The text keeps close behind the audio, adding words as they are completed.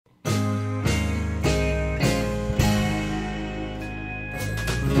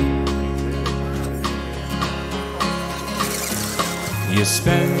You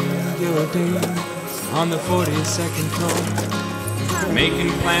spend your days on the 42nd floor, making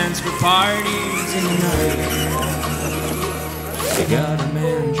plans for parties in the night. You got a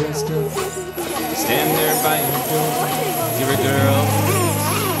man dressed up, stand there by your door. You're a girl,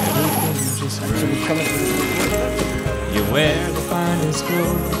 everything's just right. You wear the finest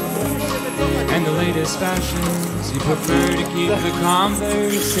clothes and the latest fashions. You prefer to keep the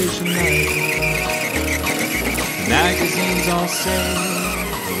conversation light. Magazines all say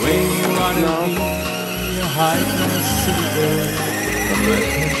the way you ought to be a high-class city girl.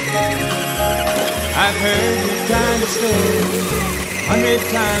 I've heard you kind of stay 100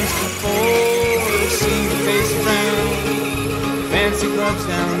 times before, seen your face around fancy clubs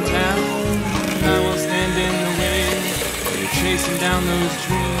downtown. I won't stand in the way while you're chasing down those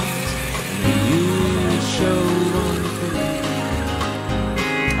dreams, and you show on the face.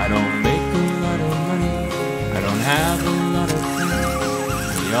 I don't make a lot of money, I don't have a lot of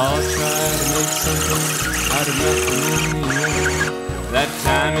friends. We all try to make something out of nothing in the end. That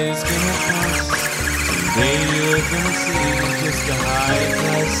time is gonna pass. Someday you're gonna see just a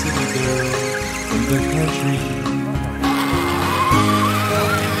high-class city girl from the country.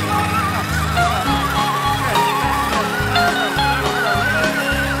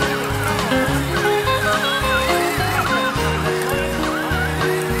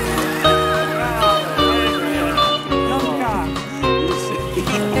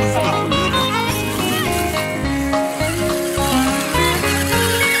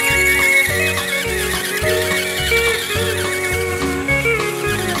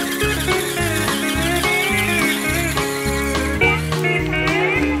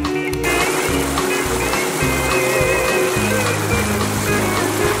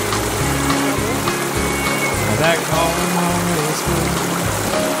 Back home on the school,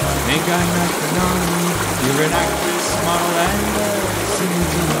 ain't got nothing on me. You're an actress, model, and a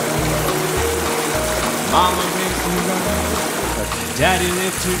singer. Mama raised me right, Daddy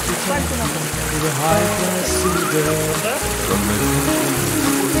left you to take me. You're a high-class city girl from the country.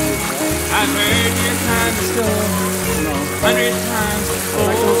 I've heard your kind of story 100 times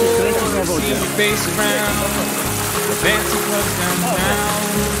before. Seen your face around the fancy clubs downtown.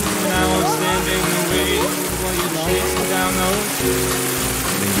 Now I'm standing away while you're chasing down those streets.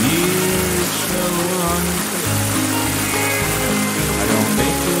 The years show on your face. I don't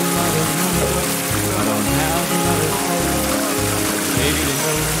make a lot of money, I don't have a lot of friends. Maybe to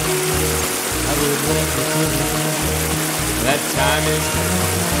know me, I would like to put it on. That time is gonna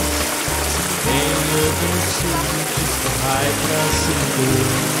pass. Someday you're gonna see just a high-class city girl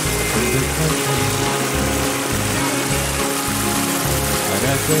from the country.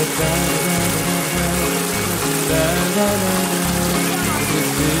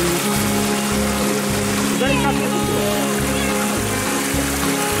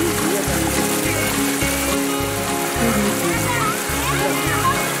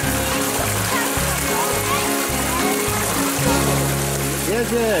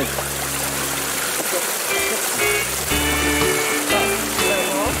 Jedziesz!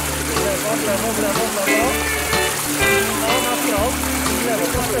 Lewo. No, na wprost. Lewo,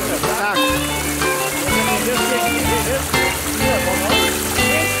 proszę. Tak. Jedziesz. Lewo, no.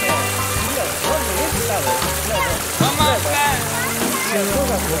 Pięknie. Lewo, jedź dalej.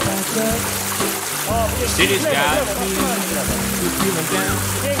 City's got me feeling down.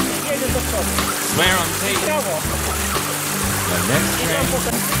 Swear I'm taking the next train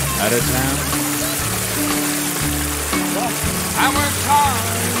out of town. I work hard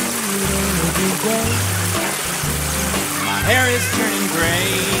every day. My hair is turning gray.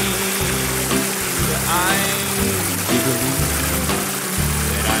 I do believe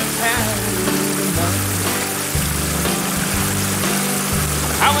that I've had enough.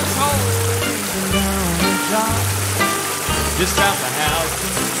 I was holding down a job just out the house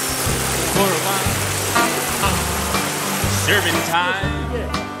for a while, serving time,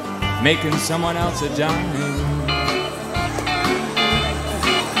 making someone else a dime.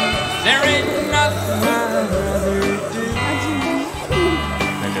 There ain't nothing I'd rather do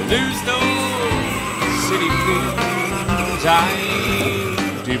than to lose those city blues. I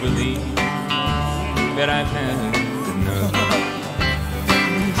do believe that I've had enough.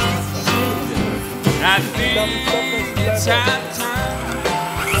 I think it's high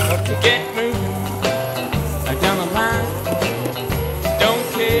time to get moving down the line. Don't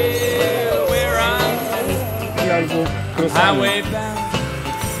care where I'm headed, highway bound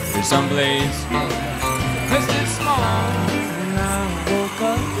to someplace new. 'Cause this morning I woke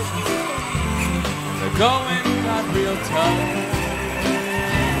up, the going got real tough.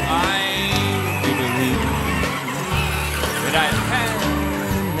 I do believe that I've had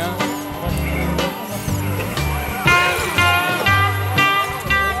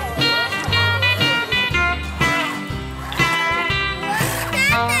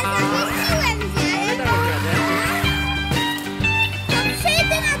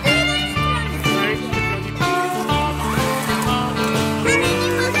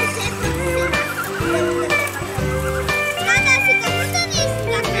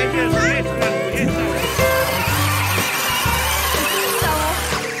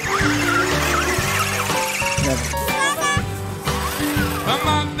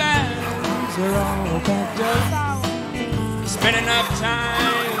are all packed up. Spend enough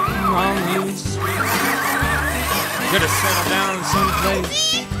time on these streets. Could have settled down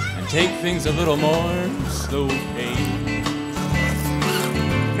someplace and take things a little more slow pace.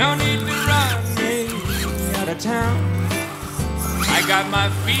 No need to run me out of town. I got my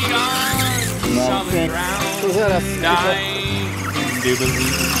feet on solid ground. I do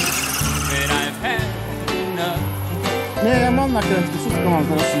believe that I've had enough. Nie, ja mam nakrętki, wszystko mam,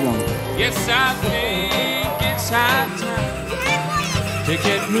 teraz idą. Yes, I think it's high time to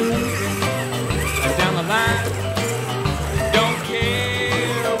get moving down the line. Don't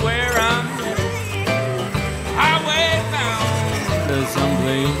care where I'm headed, highway bound to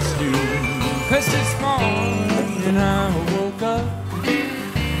someplace new. 'Cause this morning I woke up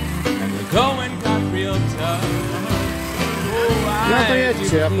and the going got real tough. Oh, Ja to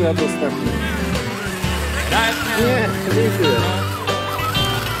jedźcie, ja pojadę ostatni. Nie, dziękuję.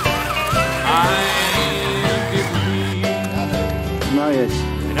 No jedź.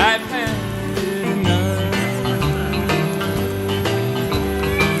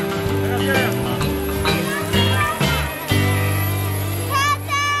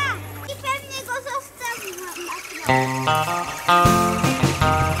 I pewnie go zostawiłam.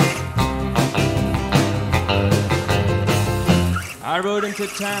 I rode into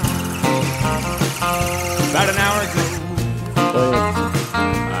town about an hour ago.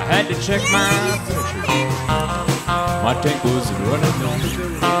 I had to check my pressure. My tank was running low.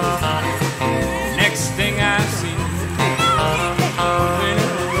 Next thing I see,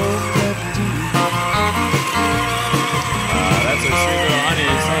 that's a single honey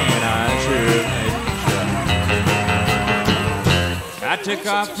saying I sure had to try. I took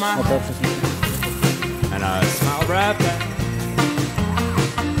off my hat and I smiled right back.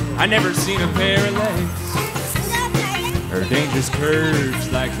 I never seen a pair of legs or dangerous curves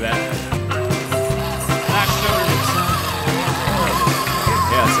like that. I showed her some.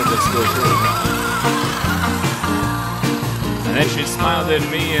 Yeah, I said let's go through. And then she smiled at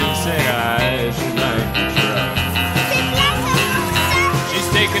me and said I should like to try. She's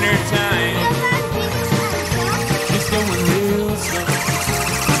taking her time. She's going real slow.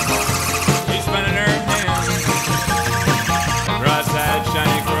 She's spinning her hands. Cross-eyed,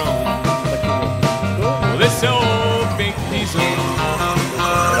 shiny chrome. Well, this old big diesel, it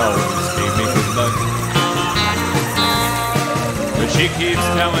always gave me good luck. But she keeps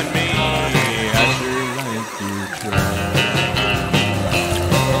telling me I sure like to try.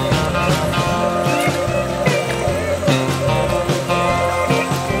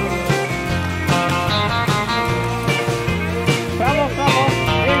 Prawo, prawo,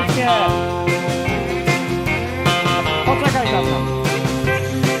 pięknie. Poczekaj tam.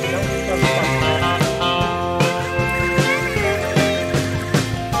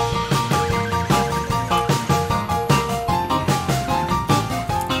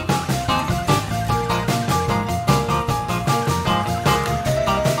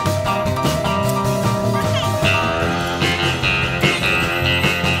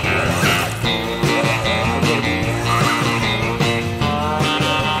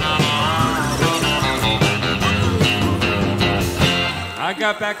 I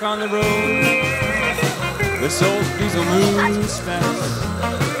got back on the road. This old diesel moves fast.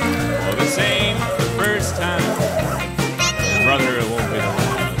 All the same, the first time. Brother, it won't be the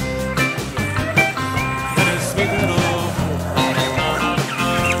last. And a sweet little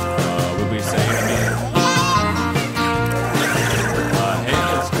will be saying to me, hey,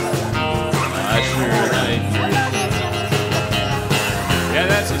 let's go. I sure like your shit. Yeah,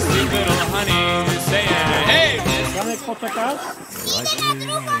 that's a sweet little honey saying, hey, Janek, poczekasz? Idę na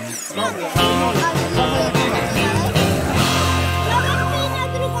drugą stronę. Na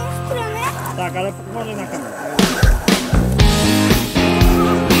drugą stronę. Tak, ale może na kamerę.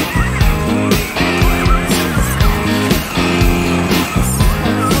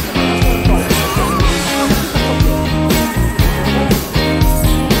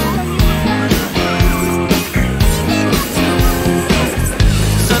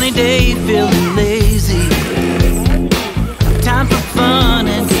 Sunny day, feeling lazy. Time for fun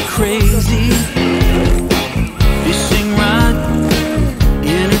and get crazy. Fishing rod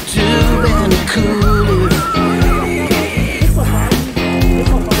in a tube and a cooler.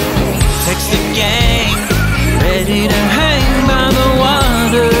 Text the gang, ready to hang by the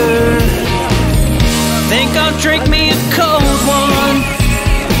water. Think I'll drink me a cold one,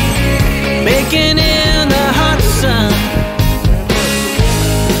 baking in the hot sun.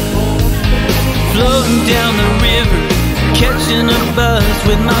 Floating down the river, catching a buzz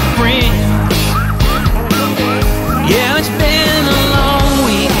with my friends. Yeah, it's been a long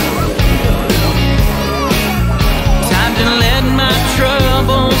week,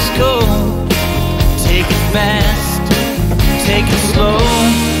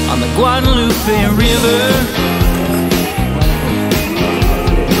 Guadalupe River.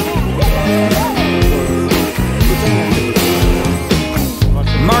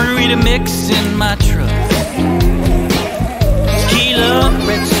 Margarita mix in my truck, tequila,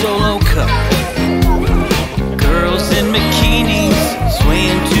 red Solo cup, girls in bikinis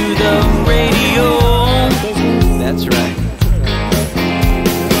swaying to the radio. That's right.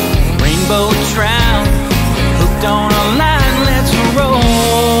 Rainbow trout, hooked on a line, let's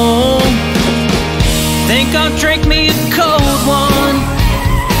roll. Think I'll drink me a cold one,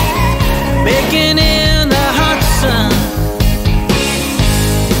 baking in the hot sun,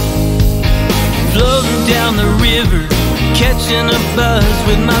 floating down the river, catching a buzz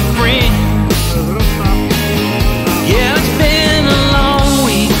with my friends. Yeah, it's been a long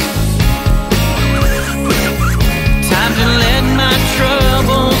week, time to let my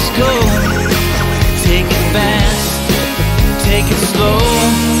troubles go. Take it fast, take it slow,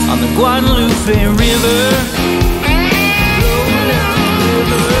 on the Guadalupe River. Rolling down the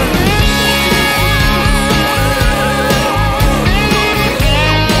river.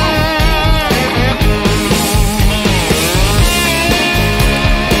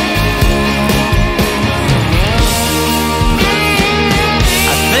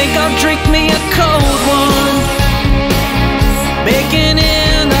 Drink me a cold one, baking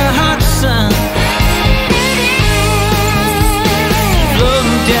in the hot sun,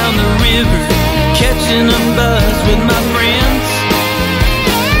 floating down the river, catching a buzz with my friends.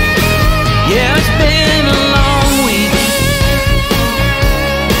 Yeah, it's been a long week,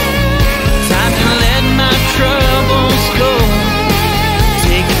 time to let my troubles go.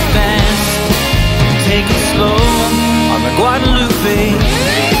 Take it fast, take it slow, on the Guadalupe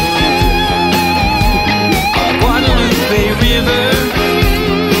River,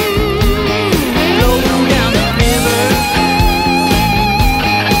 floating down the river,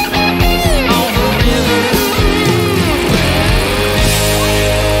 on the river.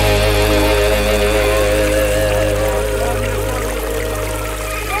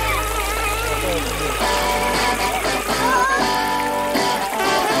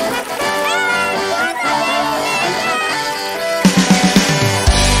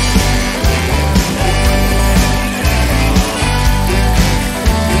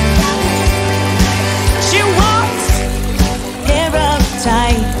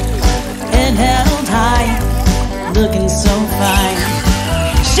 Looking so fine,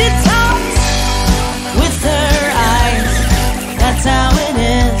 she talks with her eyes. That's how it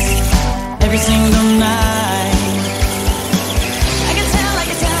is every single night.